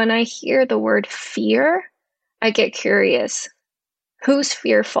you. And when I hear the word fear, I get curious. Who's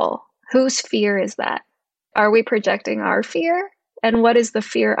fearful? Whose fear is that? Are we projecting our fear? And what is the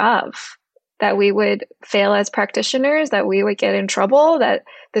fear of? That we would fail as practitioners, that we would get in trouble, that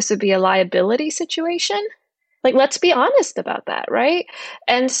this would be a liability situation? Like, let's be honest about that, right?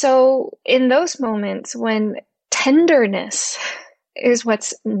 And so in those moments when tenderness is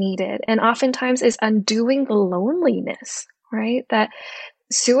what's needed, and oftentimes is undoing the loneliness, right? That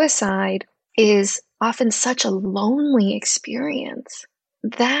suicide is often such a lonely experience.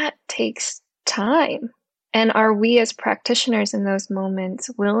 That takes time. And are we as practitioners in those moments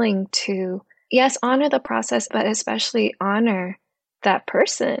willing to, yes, honor the process, but especially honor that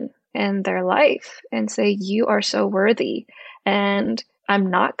person and their life and say, you are so worthy. And I'm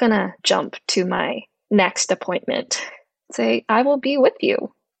not going to jump to my next appointment. Say, I will be with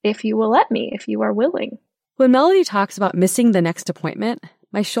you if you will let me, if you are willing. When Melody talks about missing the next appointment,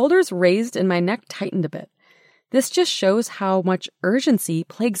 my shoulders raised and my neck tightened a bit. This just shows how much urgency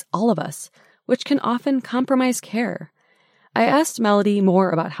plagues all of us, which can often compromise care. I asked Melody more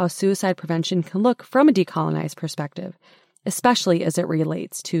about how suicide prevention can look from a decolonized perspective, especially as it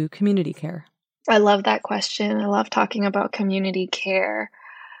relates to community care. I love that question. I love talking about community care.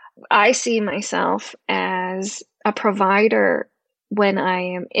 I see myself as a provider when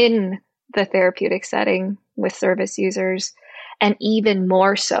I am in the therapeutic setting with service users, and even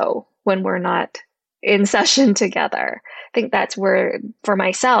more so when we're not in session together. I think that's where, for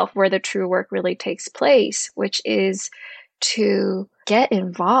myself, where the true work really takes place, which is to get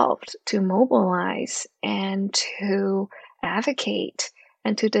involved, to mobilize, and to advocate,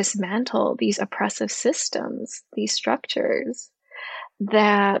 and to dismantle these oppressive systems, these structures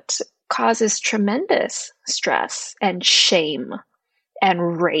that causes tremendous stress and shame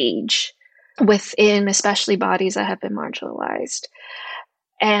and rage within especially bodies that have been marginalized.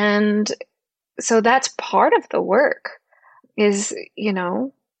 And so that's part of the work is,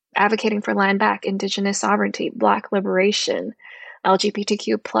 advocating for land back, Indigenous sovereignty, Black liberation,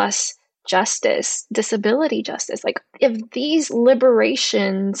 LGBTQ plus justice, disability justice. Like, if these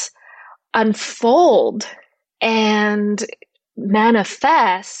liberations unfold and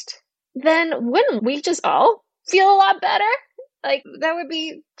manifest, then wouldn't we just all feel a lot better? Like, that would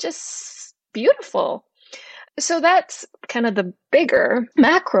be just beautiful. So that's kind of the bigger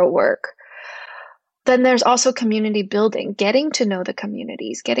macro work. Then there's also community building, getting to know the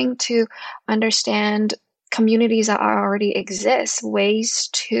communities, getting to understand communities that already exist, ways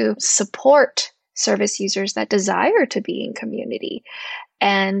to support service users that desire to be in community,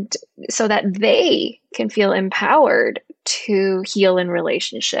 and so that they can feel empowered to heal in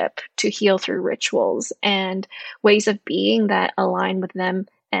relationship, to heal through rituals and ways of being that align with them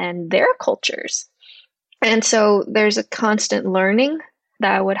and their cultures. And so there's a constant learning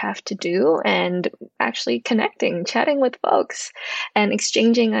that I would have to do, and actually connecting, chatting with folks and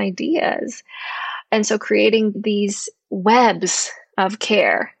exchanging ideas. And so creating these webs of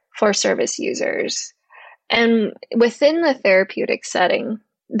care for service users. And within the therapeutic setting,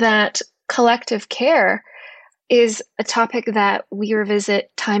 that collective care is a topic that we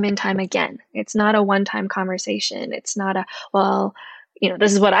revisit time and time again. It's not a one-time conversation. It's not a,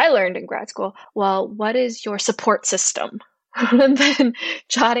 this is what I learned in grad school. Well, what is your support system? And then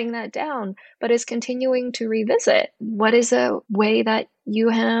jotting that down, but is continuing to revisit. What is a way that you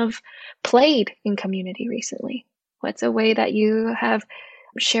have played in community recently? What's a way that you have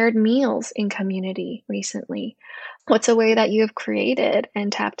shared meals in community recently? What's a way that you have created and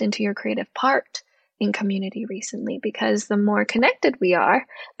tapped into your creative part in community recently? Because the more connected we are,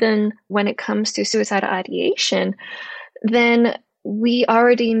 then when it comes to suicidal ideation, then we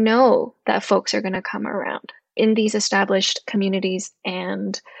already know that folks are going to come around in these established communities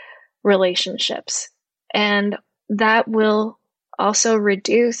and relationships. And that will also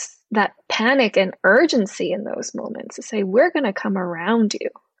reduce that panic and urgency in those moments to say, we're going to come around you.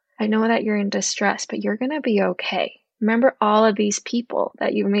 I know that you're in distress, but you're going to be okay. Remember all of these people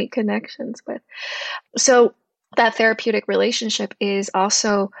that you make connections with. So that therapeutic relationship is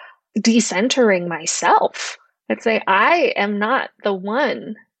also decentering myself. I'd say I am not the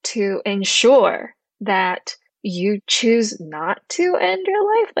one to ensure that you choose not to end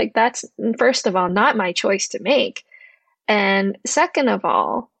your life. Like, that's, first of all, not my choice to make. And second of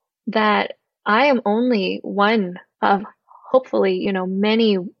all, that I am only one of hopefully,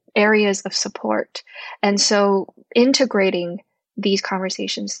 many areas of support. And so integrating these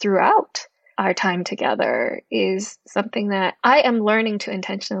conversations throughout our time together is something that I am learning to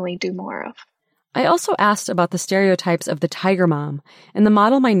intentionally do more of. I also asked about the stereotypes of the tiger mom and the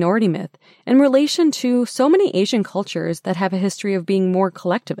model minority myth in relation to so many Asian cultures that have a history of being more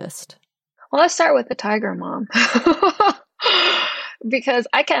collectivist. Well, let's start with the tiger mom. Because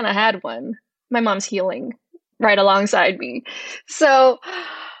I kind of had one. My mom's healing right alongside me. So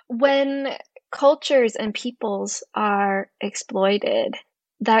when cultures and peoples are exploited,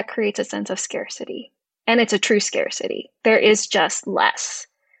 that creates a sense of scarcity. And it's a true scarcity. There is just less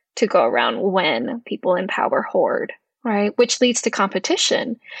to go around when people in power hoard, right? Which leads to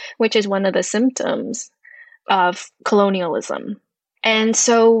competition, which is one of the symptoms of colonialism. And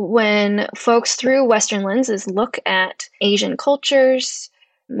so when folks through Western lenses look at Asian cultures,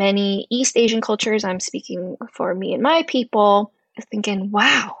 many East Asian cultures, I'm speaking for me and my people, thinking,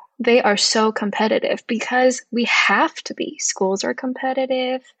 wow, they are so competitive because we have to be. Schools are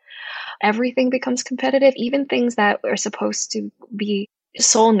competitive. Everything becomes competitive. Even things that are supposed to be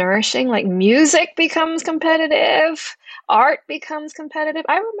soul nourishing, like music becomes competitive. Art becomes competitive.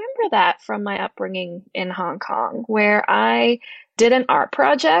 I remember that from my upbringing in Hong Kong, where I did an art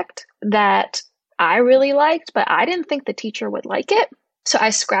project that I really liked, but I didn't think the teacher would like it. So I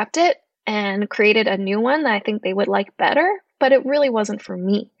scrapped it and created a new one that I think they would like better, but it really wasn't for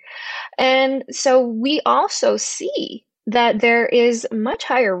me. And so we also see that there is a much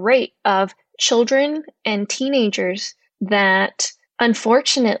higher rate of children and teenagers that,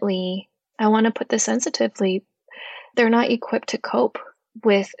 unfortunately, I want to put this sensitively, they're not equipped to cope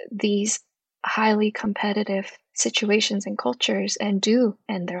with these highly competitive situations and cultures and do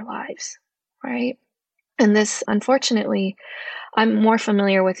end their lives, right? And this, unfortunately, I'm more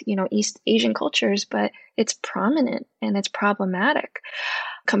familiar with, East Asian cultures, but it's prominent and it's problematic.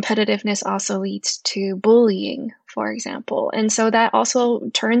 Competitiveness also leads to bullying, for example. And so that also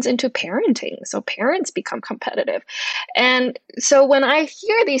turns into parenting. So parents become competitive. And so when I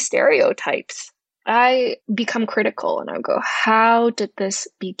hear these stereotypes, I become critical and I go, how did this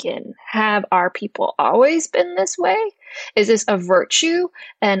begin? Have our people always been this way? Is this a virtue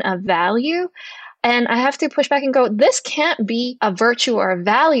and a value? And I have to push back and go, this can't be a virtue or a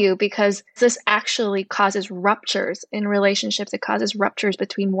value because this actually causes ruptures in relationships. It causes ruptures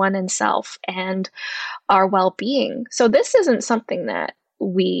between one and self and our well-being. So this isn't something that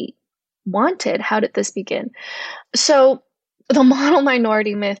we wanted. How did this begin? So the model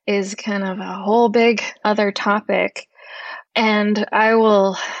minority myth is kind of a whole big other topic. And I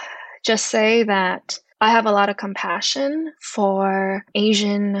will just say that I have a lot of compassion for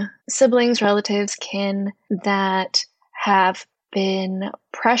Asian siblings, relatives, kin that have been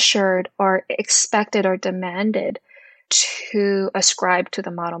pressured or expected or demanded to ascribe to the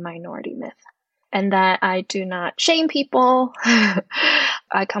model minority myth. And that I do not shame people.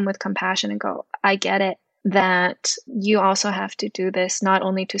 I come with compassion and go, I get it, that you also have to do this not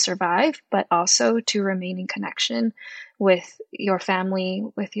only to survive, but also to remain in connection with your family,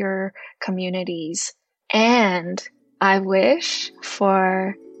 with your communities. And I wish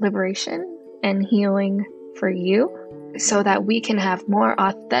for liberation and healing for you so that we can have more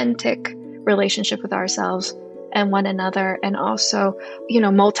authentic relationship with ourselves and one another, and also,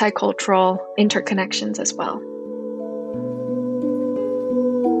 multicultural interconnections as well.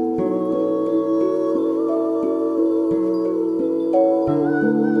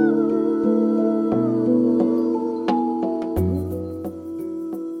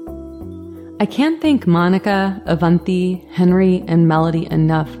 I can't thank Monica, Avanti, Henry, and Melody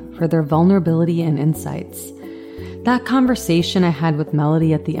enough for their vulnerability and insights. That conversation I had with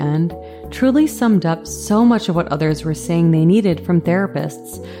Melody at the end truly summed up so much of what others were saying they needed from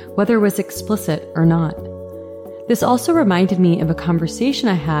therapists, whether it was explicit or not. This also reminded me of a conversation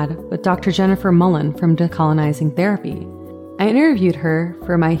I had with Dr. Jennifer Mullen from Decolonizing Therapy. I interviewed her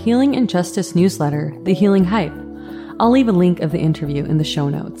for my Healing and Justice newsletter, The Healing Hype. I'll leave a link of the interview in the show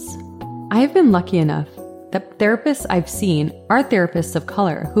notes. I have been lucky enough that therapists I've seen are therapists of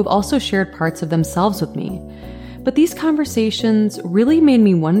color who've also shared parts of themselves with me. But these conversations really made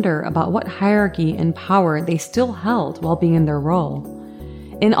me wonder about what hierarchy and power they still held while being in their role.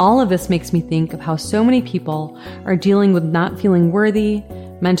 And all of this makes me think of how so many people are dealing with not feeling worthy,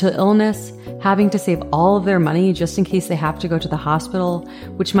 mental illness, having to save all of their money just in case they have to go to the hospital,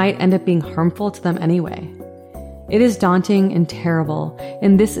 which might end up being harmful to them anyway. It is daunting and terrible,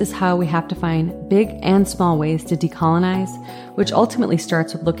 and this is how we have to find big and small ways to decolonize, which ultimately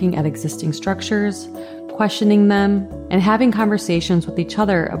starts with looking at existing structures, questioning them, and having conversations with each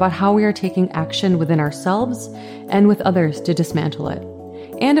other about how we are taking action within ourselves and with others to dismantle it.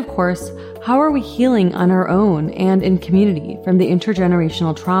 And of course, how are we healing on our own and in community from the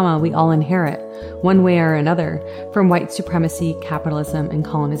intergenerational trauma we all inherit, one way or another, from white supremacy, capitalism, and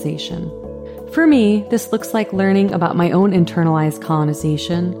colonization? For me, this looks like learning about my own internalized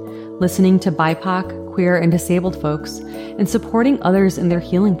colonization, listening to BIPOC, queer, and disabled folks, and supporting others in their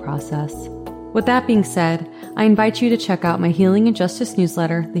healing process. With that being said, I invite you to check out my Healing and Justice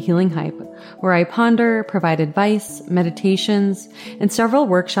newsletter, The Healing Hype, where I ponder, provide advice, meditations, and several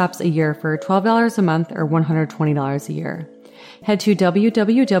workshops a year for $12 a month or $120 a year. Head to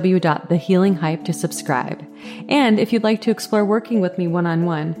www.thehealinghype to subscribe. And if you'd like to explore working with me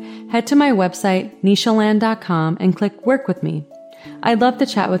one-on-one, head to my website, nishaland.com, and click Work With Me. I'd love to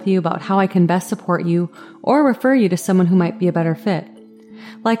chat with you about how I can best support you or refer you to someone who might be a better fit.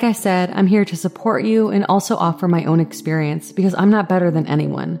 Like I said, I'm here to support you and also offer my own experience because I'm not better than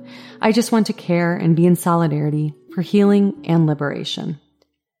anyone. I just want to care and be in solidarity for healing and liberation.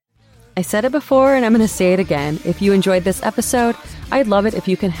 I said it before and I'm going to say it again. If you enjoyed this episode, I'd love it if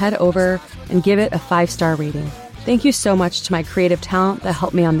you can head over and give it a 5-star rating. Thank you so much to my creative talent that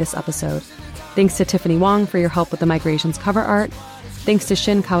helped me on this episode. Thanks to Tiffany Wong for your help with the Migrations cover art. Thanks to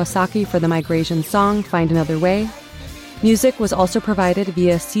Shin Kawasaki for the Migrations song, Find Another Way. Music was also provided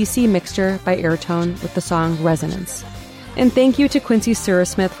via CC Mixture by Airtone with the song Resonance. And thank you to Quincy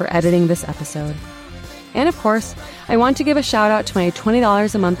Surasmith for editing this episode. And of course, I want to give a shout out to my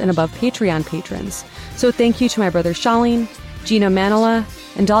 $20 a month and above Patreon patrons. So thank you to my brother Shaleen, Gina Manila,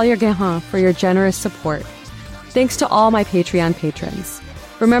 and Dahlia Guérin for your generous support. Thanks to all my Patreon patrons.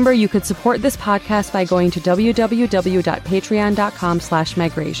 Remember, you could support this podcast by going to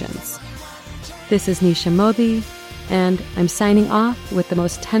www.patreon.com/migrations. This is Nisha Modi, and I'm signing off with the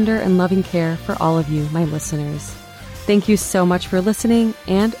most tender and loving care for all of you, my listeners. Thank you so much for listening,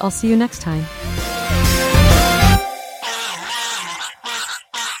 and I'll see you next time.